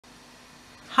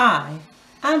Hi,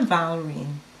 I'm Valerie.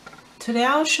 Today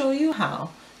I'll show you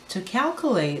how to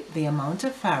calculate the amount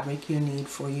of fabric you need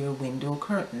for your window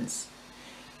curtains.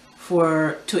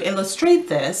 To illustrate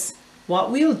this,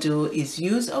 what we'll do is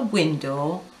use a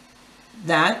window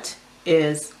that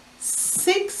is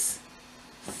 6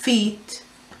 feet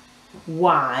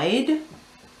wide,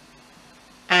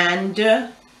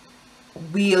 and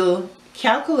we'll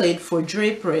calculate for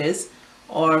draperies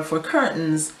or for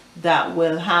curtains that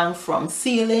will hang from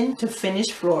ceiling to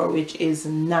finished floor, which is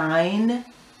 9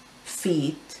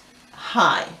 feet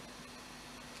high.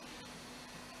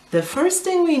 The first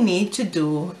thing we need to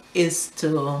do is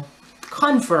to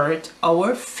convert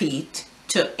our feet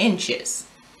to inches.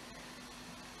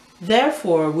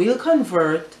 Therefore, we'll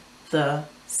convert the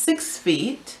 6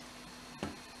 feet,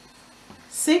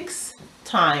 6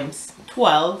 times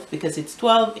 12, because it's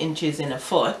 12 inches in a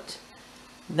foot.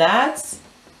 That's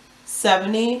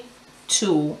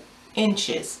 72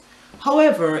 inches.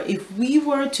 However, if we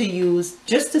were to use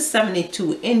just the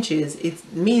 72 inches, it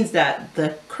means that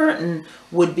the curtain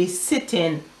would be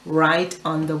sitting right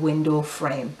on the window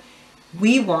frame.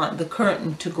 We want the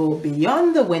curtain to go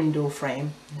beyond the window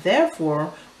frame.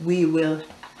 Therefore, we will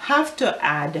have to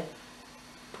add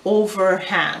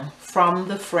overhang from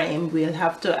the frame. We'll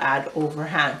have to add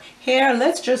overhang. Here,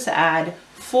 let's just add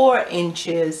 4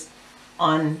 inches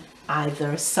on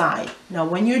either side. Now,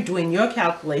 when you're doing your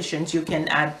calculations, you can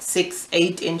add 6,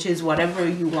 8 inches, whatever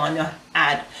you want to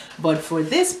add. But for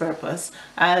this purpose,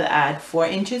 I'll add 4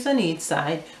 inches on each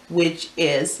side, which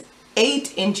is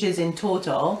 8 inches in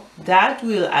total. That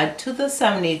will add to the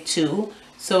 72.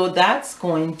 So that's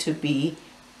going to be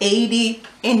 80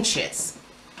 inches.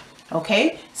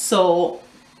 Okay, so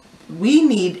we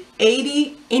need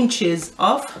 80 inches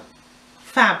of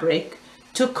fabric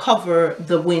to cover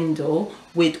the window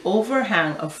with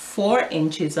overhang of 4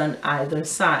 inches on either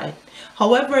side.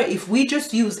 However, if we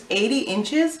just use 80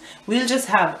 inches, we'll just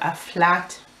have a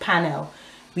flat panel.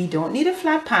 We don't need a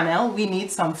flat panel. We need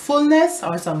some fullness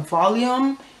or some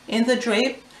volume in the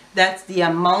drape. That's the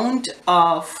amount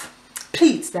of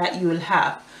pleats that you'll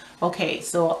have. Okay,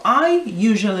 so I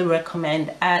usually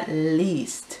recommend at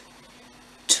least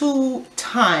 2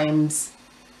 times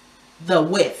the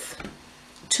width.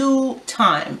 2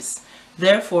 times.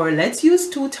 Therefore, let's use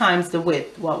 2 times the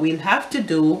width. What we'll have to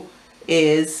do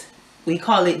is, we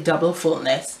call it double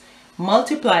fullness.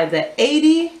 Multiply the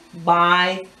 80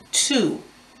 by 2.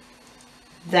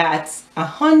 That's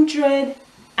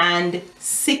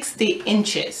 160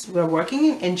 inches. We're working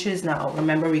in inches now.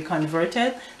 Remember, we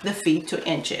converted the feet to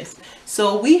inches.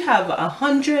 So we have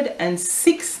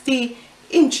 160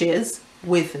 inches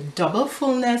with double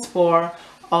fullness for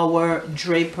our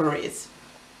draperies.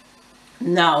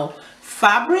 Now,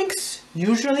 fabrics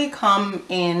usually come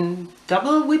in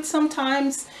double width.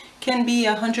 Sometimes can be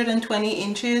 120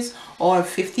 inches or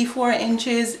 54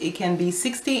 inches. It can be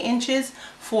 60 inches.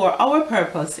 For our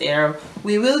purpose here,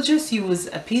 we will just use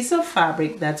a piece of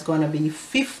fabric that's going to be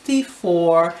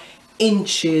 54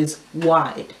 inches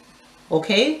wide.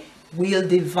 Okay, we'll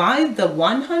divide the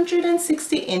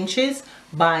 160 inches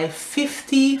by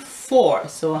 54.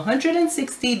 So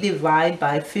 160 divided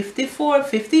by 54,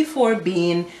 54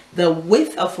 being the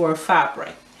width of our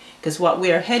fabric, because what we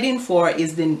are heading for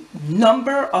is the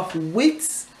number of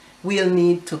widths we'll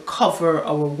need to cover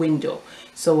our window.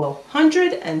 So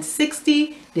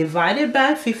 160 divided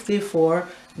by 54,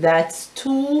 that's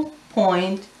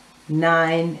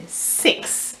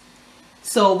 2.96.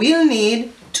 So we'll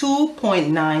need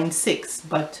 2.96,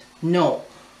 but no,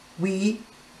 we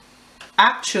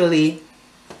actually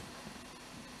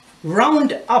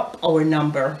round up our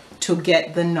number to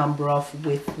get the number of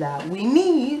width that we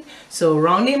need. So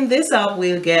rounding this up,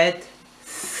 we'll get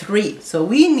 3. So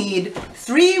we need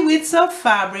 3 widths of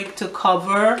fabric to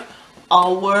cover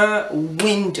our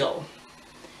window.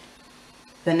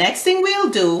 The next thing we'll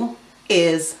do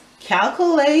is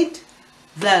calculate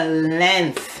the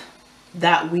length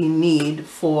that we need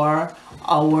for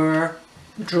our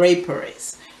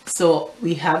draperies. So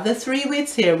we have the 3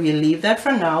 widths here. We'll leave that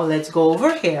for now. Let's go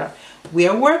over here. We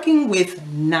are working with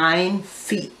 9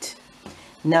 feet.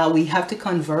 Now we have to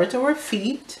convert our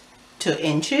feet to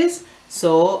inches.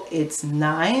 So it's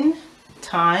 9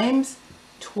 times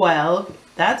 12.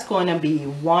 That's going to be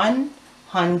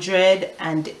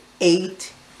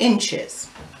 108 inches.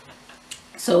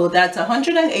 So that's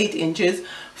 108 inches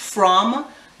from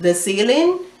the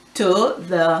ceiling to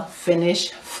the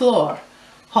finished floor.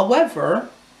 However,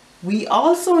 we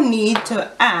also need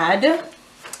to add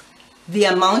the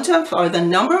amount of, or the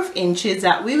number of inches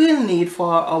that we will need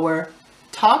for our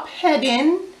top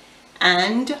heading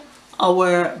and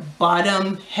our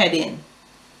bottom heading.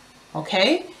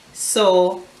 Okay,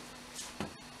 so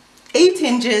 8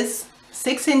 inches,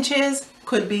 6 inches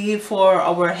could be for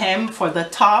our hem for the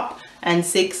top, and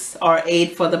 6 or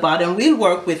 8 for the bottom. We'll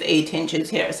work with 8 inches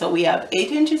here. So we have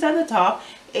 8 inches at the top,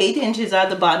 8 inches at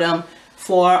the bottom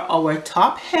for our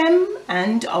top hem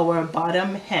and our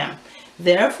bottom hem.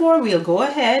 Therefore, we'll go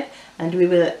ahead and we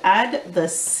will add the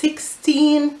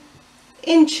 16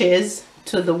 inches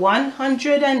to the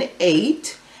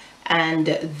 108, and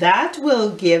that will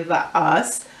give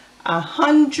us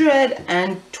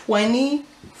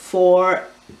 124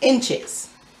 inches.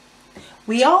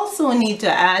 We also need to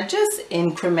add just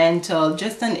an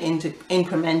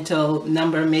incremental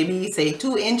number, maybe say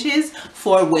 2 inches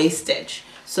for wastage.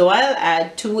 So I'll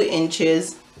add 2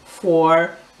 inches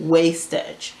for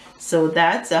wastage. So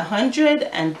that's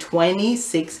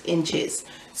 126 inches.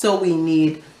 So we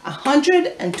need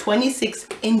 126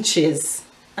 inches,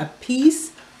 a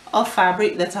piece of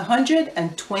fabric that's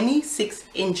 126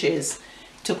 inches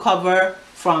to cover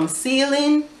from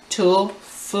ceiling to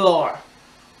floor.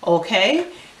 Okay,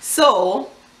 so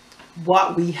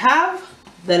what we have,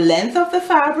 the length of the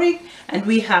fabric, and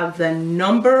we have the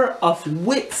number of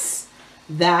widths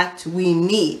that we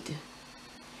need.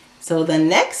 So the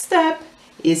next step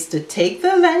is to take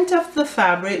the length of the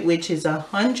fabric, which is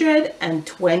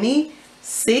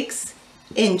 126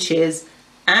 inches,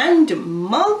 and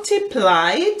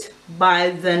multiply it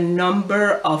by the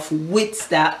number of widths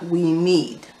that we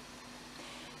need.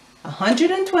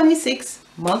 126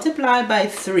 multiplied by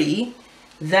 3,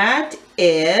 that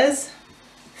is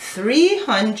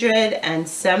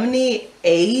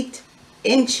 378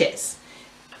 inches.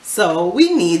 So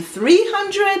we need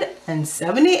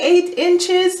 378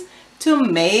 inches to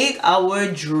make our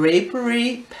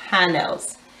drapery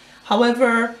panels.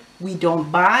 However, we don't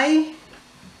buy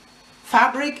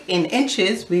fabric in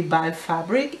inches, we buy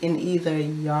fabric in either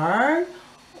yard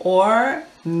or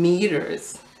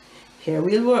meters. Here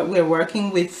we're working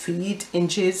with feet,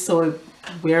 inches, so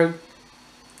we're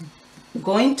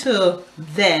going to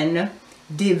then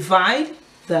divide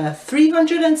the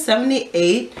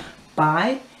 378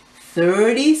 by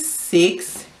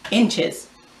 36 inches,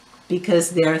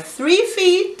 because there are 3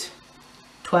 feet,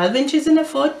 12 inches in a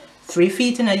foot, 3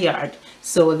 feet in a yard.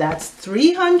 So that's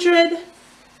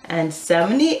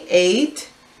 378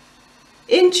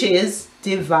 inches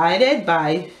divided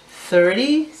by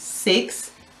 36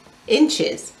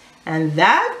 inches, and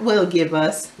that will give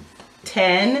us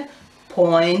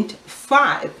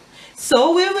 10.5.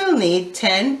 So we will need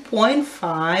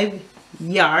 10.5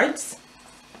 yards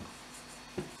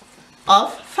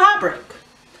of fabric.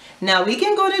 Now we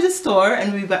can go to the store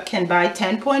and we can buy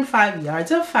 10.5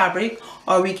 yards of fabric,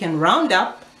 or we can round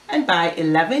up and buy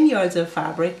 11 yards of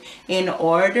fabric in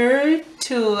order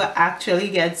to actually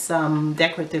get some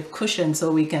decorative cushion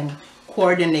so we can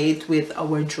coordinate with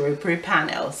our drapery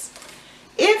panels.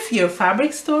 If your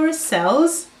fabric store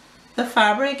sells the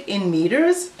fabric in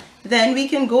meters, then we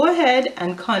can go ahead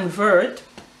and convert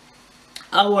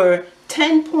our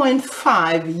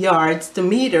 10.5 yards to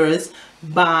meters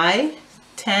by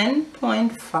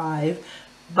 10.5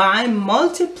 by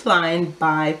multiplying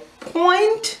by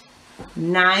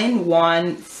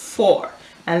 0.914,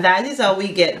 and that is how we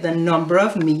get the number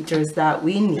of meters that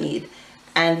we need,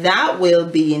 and that will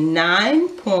be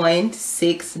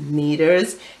 9.6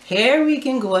 meters. Here we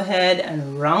can go ahead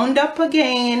and round up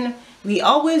again. We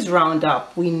always round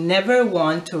up. We never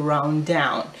want to round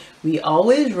down. We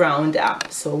always round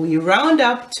up. So we round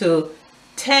up to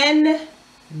 10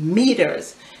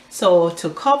 meters. So to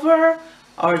cover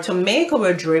or to make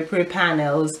our drapery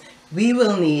panels, we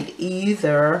will need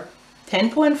either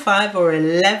 10.5 or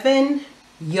 11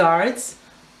 yards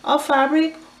of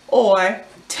fabric or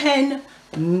 10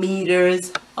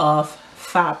 meters of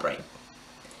fabric.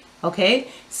 Okay,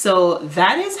 so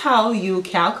that is how you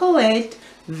calculate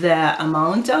the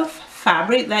amount of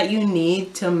fabric that you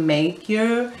need to make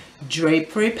your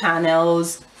drapery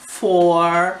panels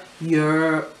for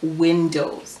your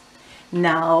windows.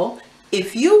 Now,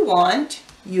 if you want,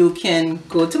 you can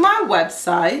go to my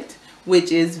website,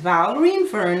 which is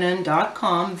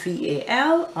valerinevernon.com,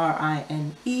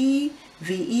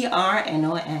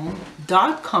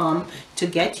 VALRINEVERNON.com, to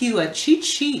get you a cheat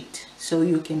sheet so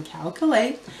you can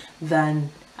calculate the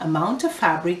amount of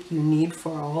fabric you need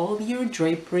for all your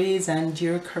draperies and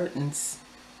your curtains.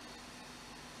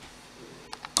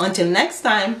 Until next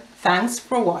time, thanks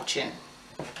for watching.